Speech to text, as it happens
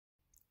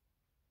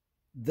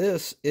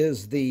This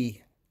is the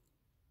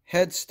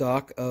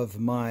headstock of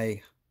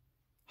my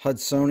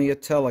Hudsonia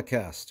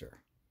Telecaster,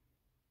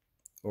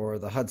 or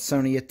the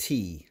Hudsonia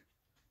T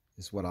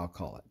is what I'll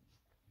call it.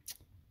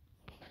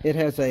 It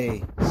has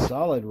a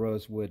solid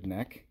rosewood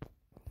neck.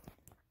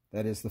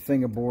 That is, the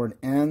fingerboard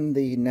and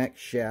the neck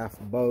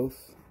shaft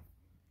both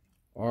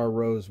are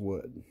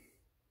rosewood.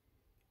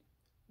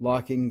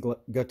 Locking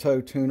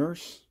gateau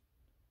tuners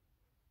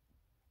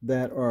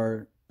that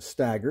are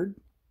staggered.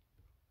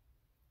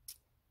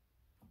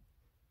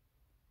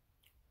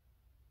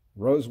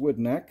 Rosewood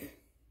neck.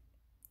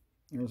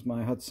 There's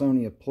my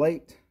Hudsonia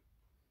plate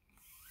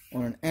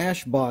on an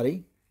ash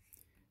body.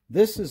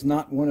 This is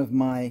not one of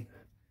my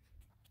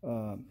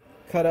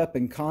cut up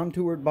and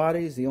contoured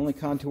bodies. The only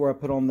contour I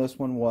put on this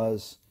one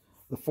was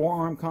the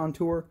forearm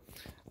contour.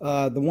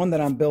 The one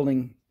that I'm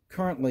building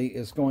currently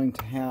is going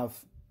to have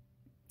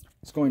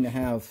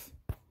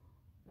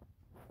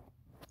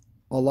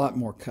a lot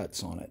more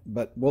cuts on it,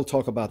 but we'll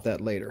talk about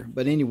that later.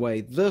 But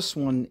anyway, this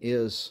one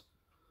is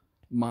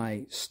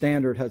my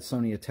standard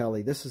Hudsonia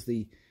Tele. This is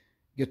the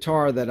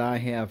guitar that I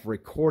have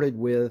recorded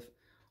with.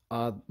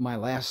 My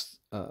last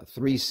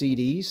 3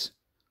 CDs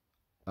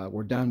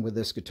were done with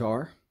this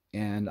guitar,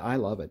 and I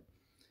love it.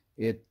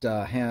 It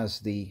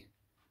has the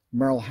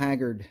Merle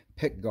Haggard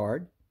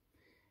pickguard.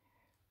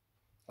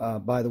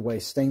 By the way,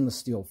 stainless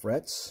steel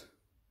frets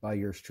by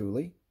yours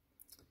truly.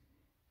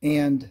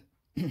 And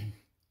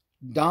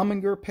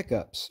Dominger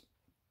pickups.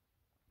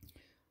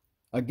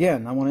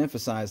 Again, I want to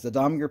emphasize the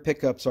Dominger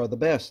pickups are the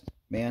best,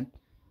 man.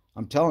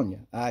 I'm telling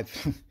you. I've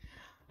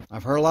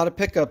heard a lot of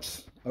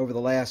pickups over the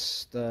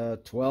last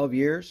 12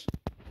 years.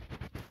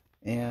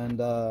 And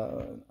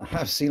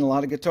I've seen a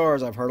lot of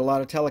guitars. I've heard a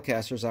lot of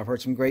Telecasters. I've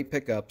heard some great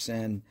pickups.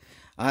 And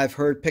I've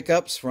heard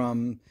pickups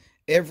from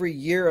every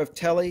year of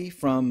Tele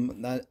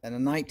from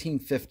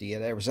 1950.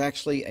 There was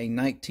actually a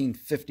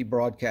 1950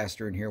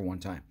 broadcaster in here one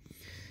time.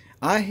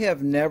 I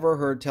have never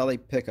heard Tele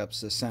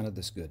pickups that sounded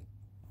this good.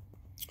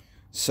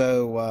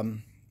 So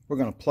we're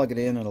going to plug it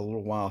in a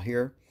little while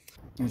here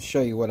and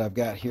show you what I've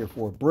got here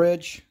for a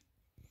bridge.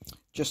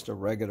 Just a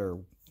regular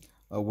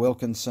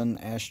Wilkinson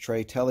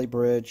ashtray Tele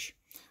bridge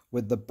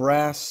with the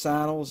brass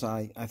saddles.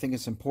 I think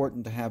it's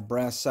important to have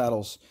brass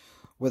saddles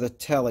with a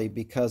Tele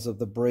because of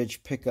the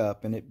bridge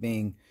pickup and it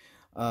being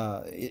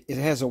it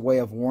has a way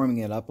of warming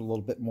it up a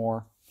little bit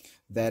more,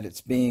 that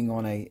it's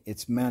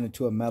mounted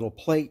to a metal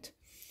plate.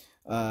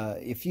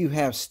 If you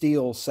have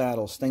steel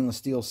saddles, stainless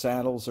steel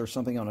saddles or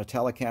something on a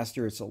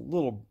Telecaster, it's a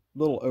little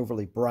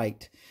overly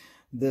bright.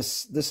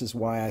 This is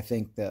why I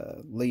think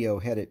Leo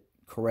had it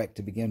correct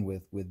to begin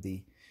with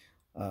the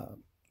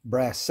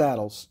brass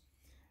saddles.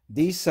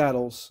 These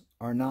saddles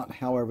are not,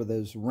 however,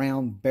 those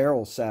round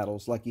barrel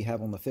saddles like you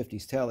have on the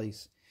 50s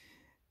Teles.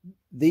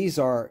 These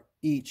are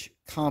each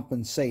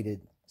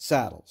compensated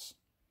saddles.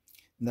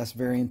 And that's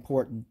very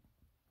important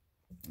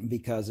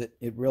because it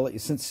really,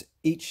 since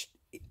each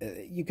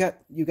you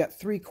got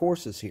 3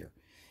 courses here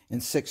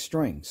and 6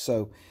 strings,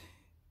 so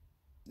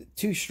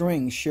 2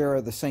 strings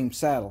share the same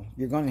saddle.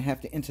 You're going to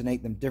have to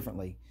intonate them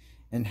differently,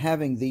 and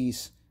having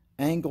these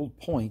angled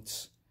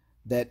points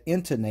that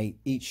intonate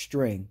each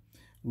string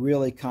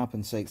really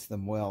compensates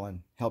them well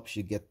and helps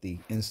you get the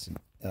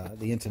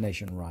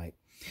intonation right.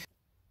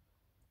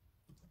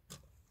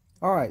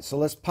 All right, so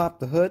let's pop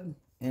the hood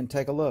and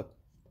take a look.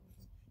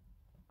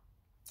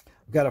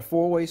 We've got a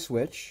 4-way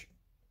switch.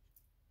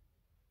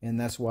 And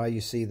that's why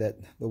you see that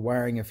the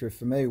wiring, if you're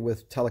familiar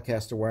with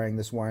Telecaster wiring,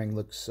 this wiring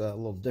looks a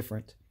little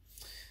different.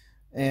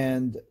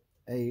 And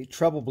a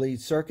treble bleed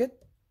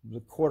circuit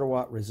with a 1/4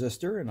 watt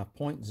resistor and a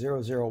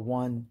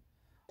 0.001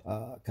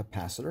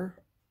 capacitor.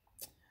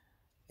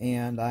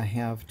 And I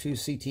have 2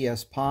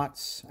 CTS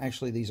pots.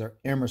 Actually, these are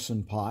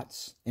Emerson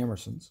pots,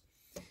 Emerson's.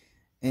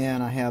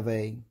 And I have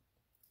you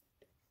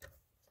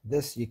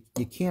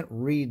can't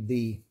read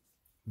the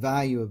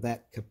value of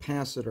that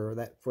capacitor,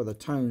 that for the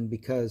tone,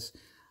 because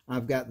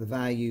I've got the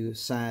value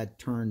side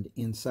turned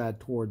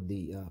inside toward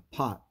the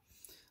pot.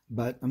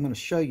 But I'm going to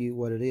show you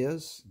what it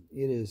is.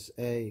 It is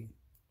a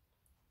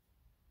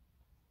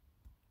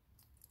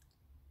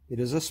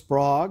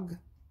Sprague,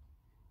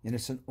 and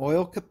it's an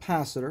oil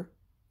capacitor.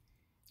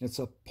 It's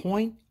a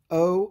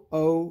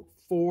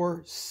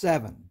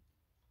 0.0047,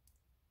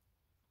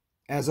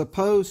 as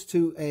opposed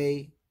to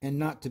and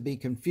not to be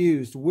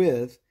confused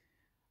with,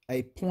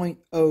 a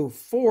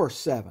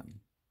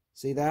 0.047.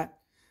 See that?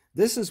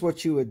 This is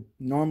what you would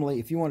normally,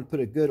 if you want to put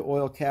a good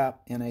oil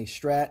cap in a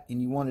Strat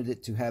and you wanted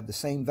it to have the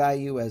same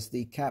value as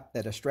the cap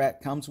that a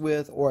Strat comes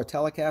with or a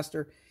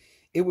Telecaster,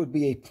 it would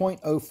be a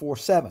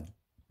 0.047.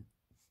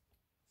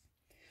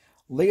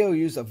 Leo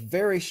used a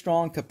very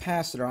strong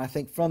capacitor, I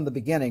think from the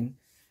beginning,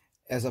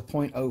 as a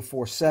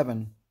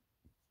 0.047,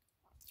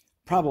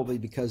 probably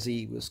because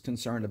he was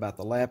concerned about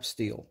the lap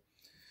steel.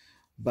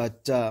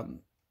 But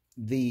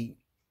the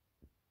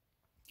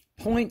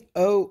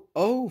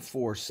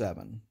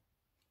 0.0047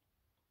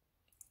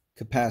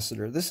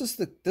 capacitor. This is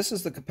the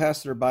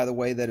capacitor, by the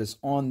way, that is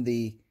on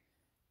the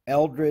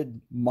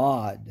Eldred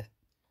mod.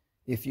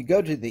 If you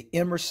go to the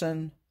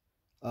Emerson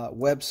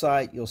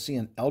website, you'll see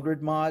an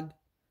Eldred mod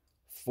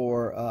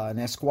for an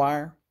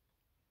Esquire,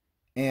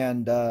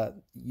 and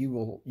you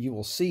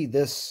will see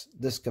this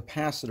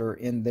capacitor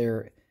in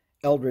their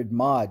Eldred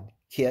mod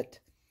kit,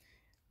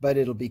 but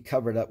it'll be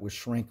covered up with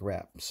shrink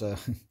wrap, so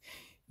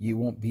you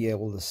won't be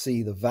able to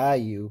see the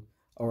value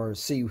or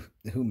see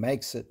who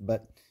makes it.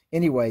 But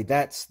anyway,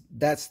 that's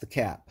the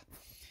cap.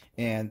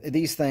 And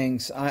these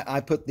things,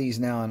 I put these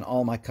now in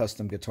all my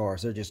custom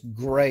guitars. They're just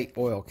great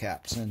oil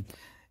caps,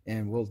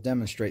 and we'll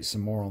demonstrate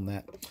some more on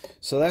that.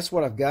 So that's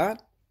what I've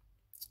got,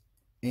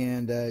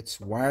 and it's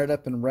wired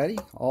up and ready,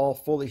 all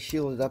fully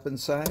shielded up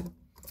inside.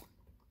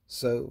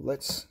 So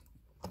let's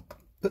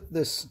put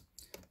this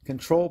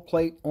control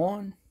plate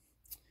on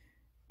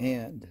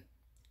and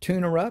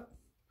tune her up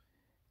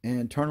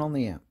and turn on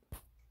the amp.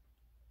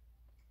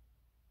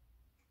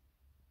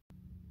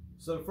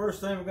 So the first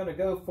thing we're going to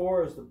go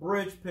for is the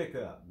bridge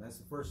pickup. That's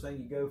the first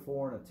thing you go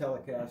for in a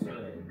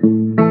Telecaster.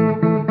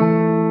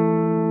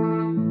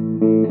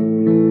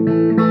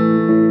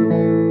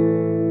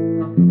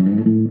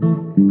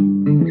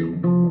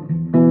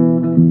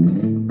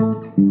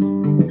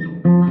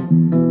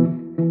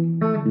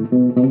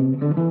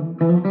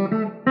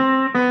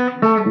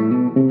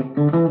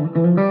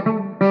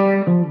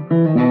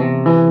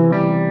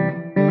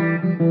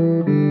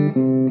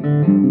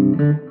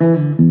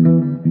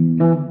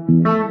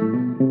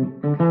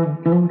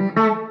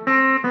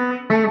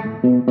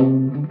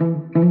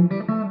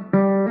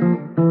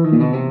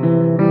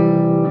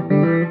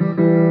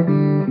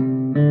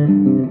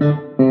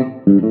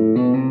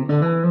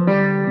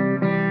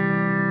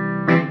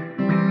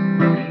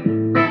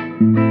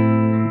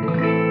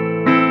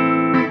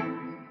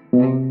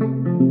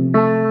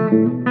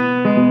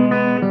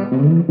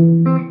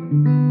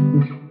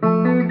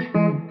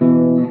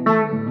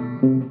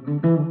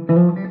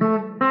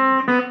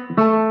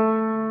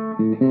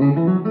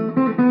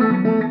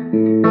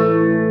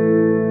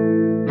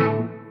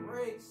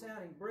 Great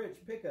sounding bridge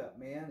pickup,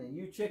 man, and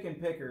you chicken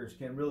pickers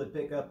can really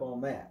pick up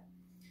on that.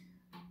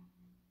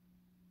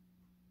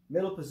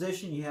 Middle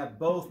position, you have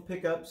both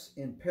pickups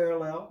in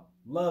parallel.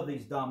 Love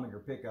these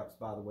Dominger pickups,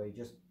 by the way,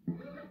 just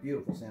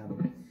beautiful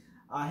sounding.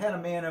 I had a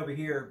man over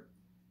here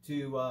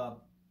to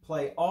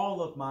play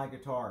all of my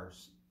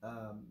guitars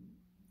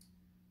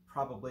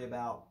probably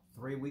about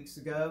 3 weeks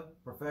ago.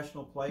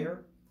 Professional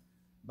player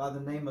by the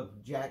name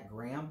of Jack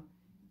Graham.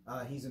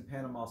 He's in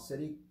Panama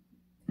City.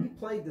 He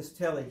played this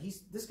Tele.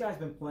 This guy's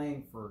been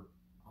playing for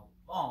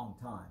a long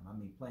time. I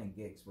mean, playing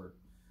gigs for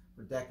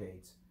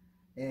decades.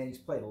 And he's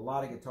played a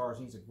lot of guitars.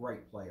 He's a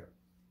great player,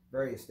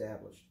 very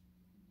established.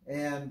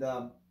 And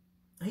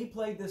he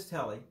played this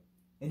Tele,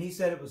 and he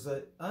said it was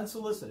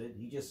unsolicited.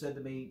 He just said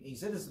to me, he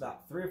said this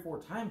about 3 or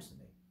 4 times to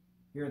me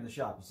here in the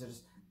shop. He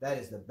says, that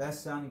is the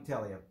best sounding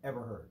Tele I've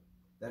ever heard.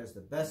 That is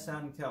the best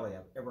sounding Tele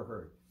I've ever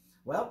heard.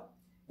 Well,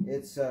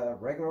 it's a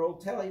regular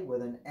old Tele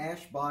with an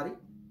ash body.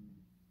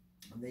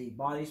 The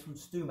body's from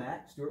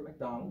Stuart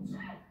McDonald's.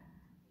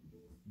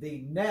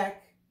 The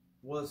neck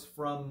was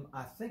from,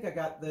 I think I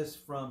got this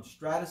from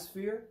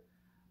Stratosphere.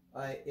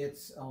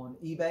 It's on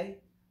eBay.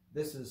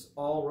 This is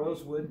all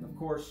rosewood. Of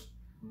course,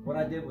 what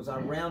I did was I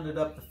rounded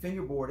up the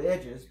fingerboard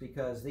edges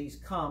because these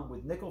come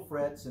with nickel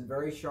frets and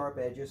very sharp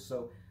edges.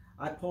 So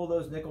I pull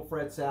those nickel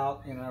frets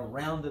out and I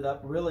round it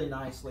up really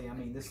nicely. I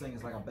mean, this thing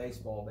is like a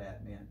baseball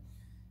bat, man.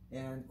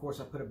 And of course,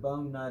 I put a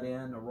bone nut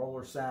in, a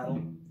roller saddle,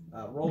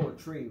 roller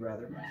tree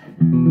rather.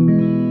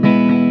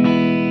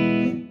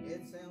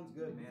 It sounds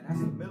good, man. That's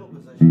the middle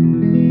position.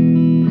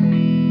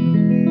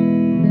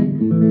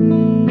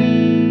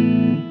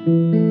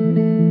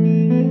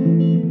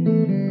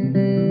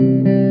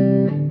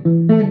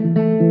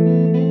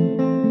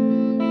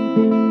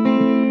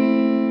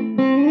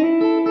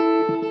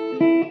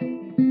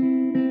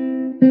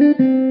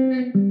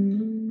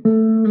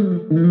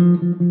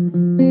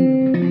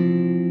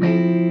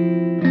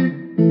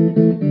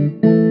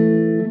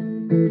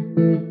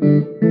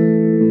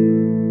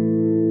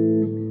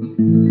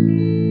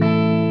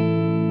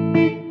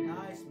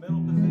 Nice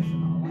middle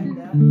position. I like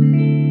that.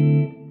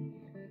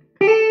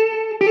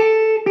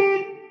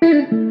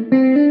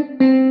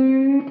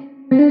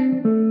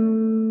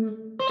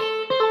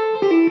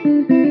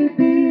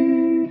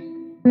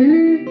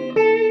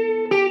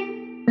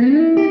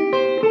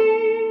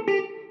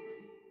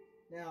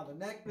 Now the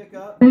neck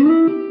pickup. Yeah,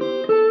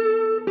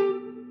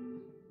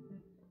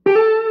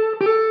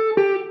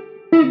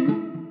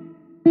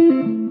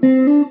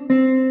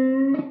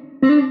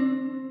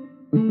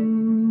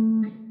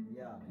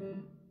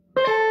 man.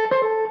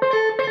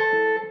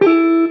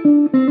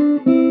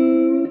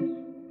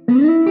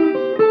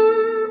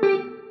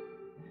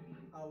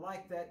 I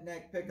like that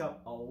neck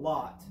pickup a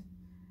lot,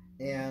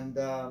 and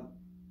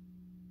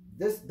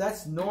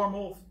that's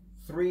normal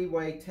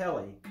 3-way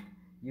Tele.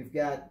 You've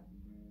got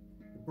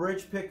the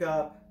bridge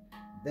pickup,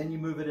 then you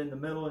move it in the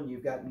middle, and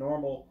you've got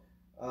normal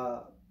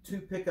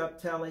 2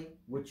 pickup Tele,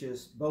 which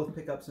is both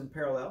pickups in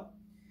parallel,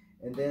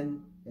 and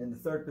then in the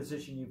 3rd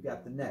position you've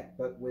got the neck.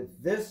 But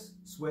with this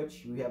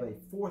switch, you have a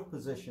 4th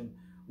position,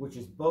 which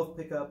is both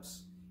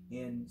pickups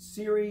in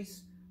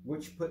series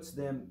which puts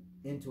them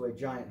into a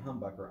giant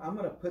humbucker. I'm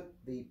going to put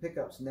the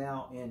pickups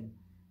now in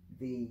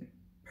the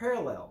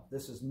parallel.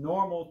 This is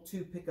normal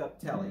 2 pickup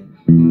tele.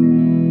 Right,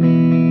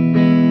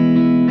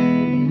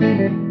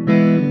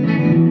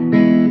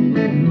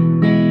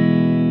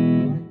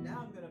 now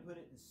I'm going to put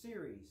it in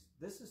series.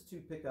 This is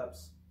 2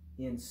 pickups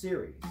in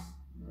series.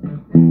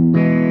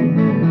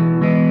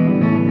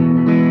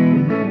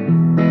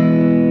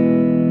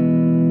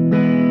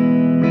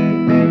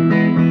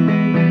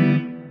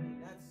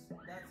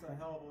 That's a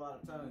hell of a lot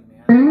of tone,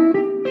 man.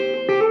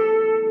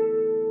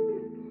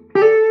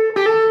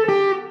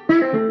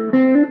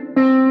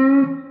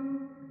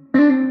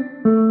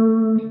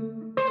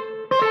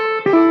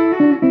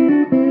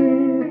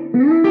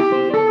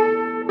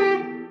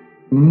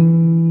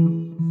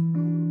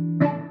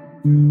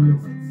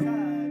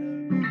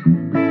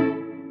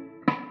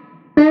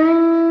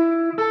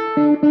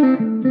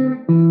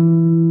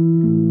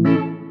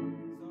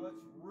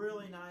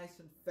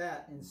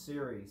 Fat in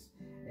series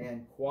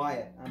and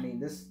quiet. I mean,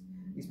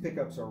 these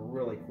pickups are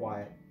really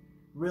quiet,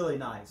 really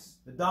nice.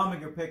 The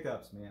Dominger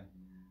pickups, man,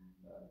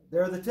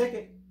 they're the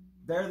ticket.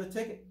 They're the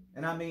ticket,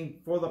 and I mean,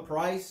 for the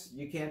price,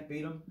 you can't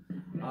beat them.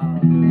 So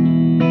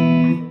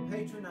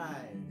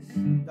patronize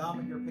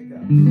Dominger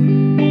pickups.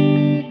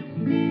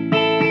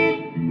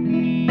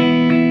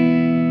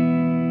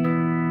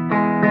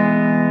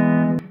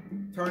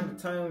 Turn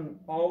the tone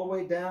all the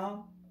way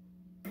down.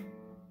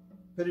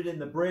 Put it in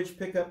the bridge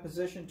pickup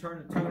position,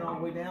 turn the tone all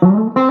the way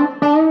down.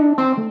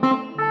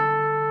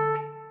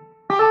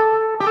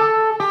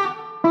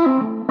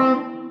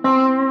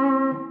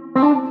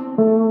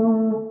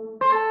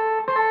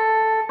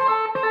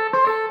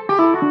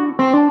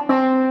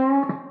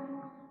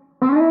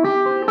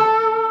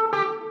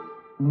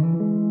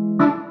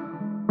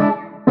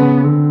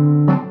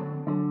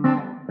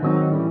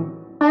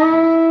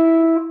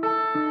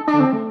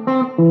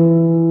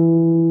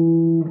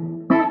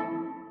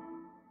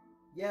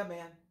 Yeah,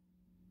 man.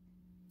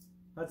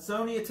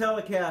 Hudsonia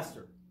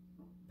Telecaster,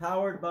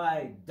 powered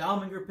by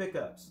Dominger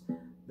pickups.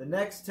 The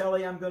next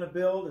tele I'm going to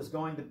build is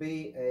going to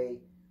be a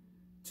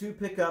 2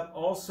 pickup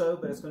also,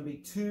 but it's going to be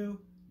 2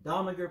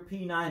 Dominger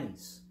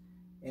P90s.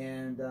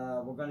 And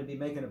we're going to be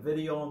making a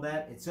video on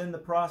that. It's in the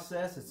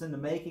process. It's in the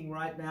making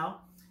right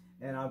now.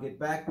 And I'll get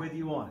back with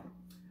you on it.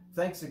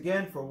 Thanks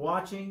again for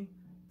watching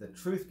the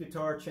Truth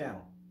Guitar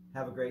channel.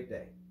 Have a great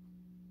day.